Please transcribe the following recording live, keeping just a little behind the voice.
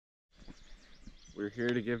we're here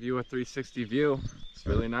to give you a 360 view. It's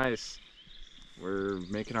really nice. We're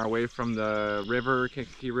making our way from the river,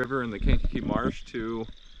 Kankakee River and the Kankakee Marsh to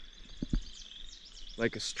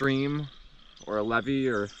like a stream or a levee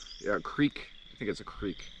or a creek. I think it's a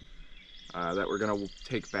creek that we're gonna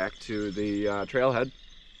take back to the trailhead.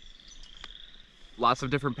 Lots of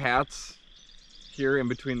different paths here in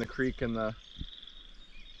between the creek and the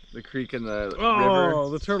river. Oh,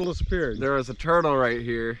 the turtle disappeared. There was a turtle right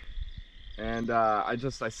here, and I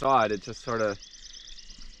saw it. It just sort of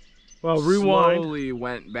rewind. slowly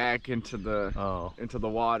went back into the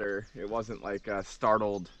water. It wasn't like a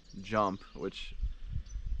startled jump, which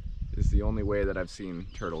is the only way that I've seen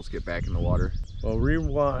turtles get back in the water. Well,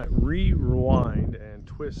 rewind and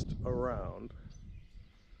twist around,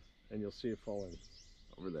 and you'll see it falling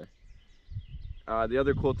over there. The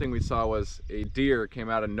other cool thing we saw was a deer came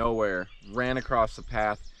out of nowhere, ran across the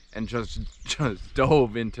path, and just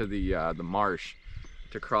dove into the marsh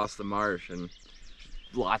to cross the marsh, and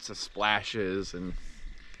lots of splashes, and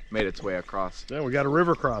made its way across. Yeah, we got a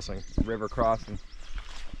river crossing. River crossing.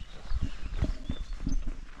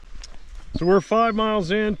 So we're 5 miles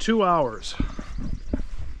in, 2 hours.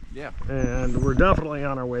 Yeah. And we're definitely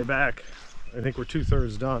on our way back. I think we're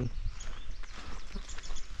 2/3 done.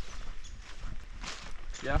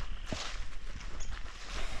 Yeah.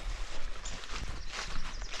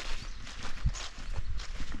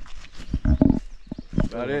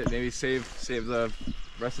 About it. Maybe save the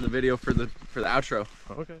rest of the video for the outro.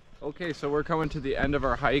 Okay. Okay, so we're coming to the end of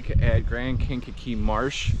our hike at Grand Kankakee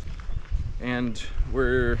Marsh, and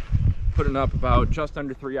we're putting up about just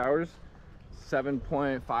under 3 hours,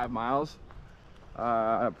 7.5 miles.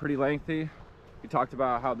 Pretty lengthy. We talked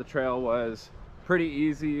about how the trail was pretty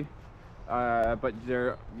easy. But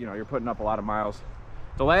you're putting up a lot of miles.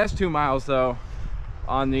 The last 2 miles though,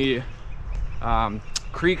 on the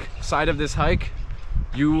creek side of this hike,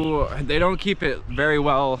 they don't keep it very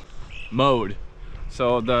well mowed.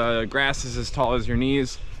 So the grass is as tall as your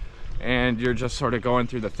knees, and you're just sort of going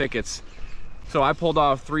through the thickets. So I pulled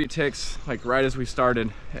off 3 ticks like right as we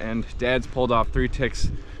started, and Dad's pulled off 3 ticks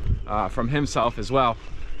from himself as well.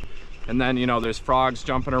 And then there's frogs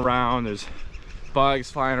jumping around, there's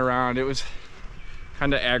bugs flying around. It was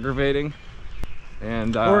kind of aggravating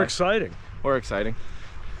and or exciting,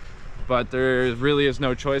 but there really is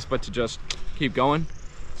no choice but to just keep going.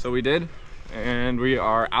 So we did, and we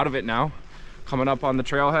are out of it now, coming up on the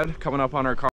trailhead, coming up on our car.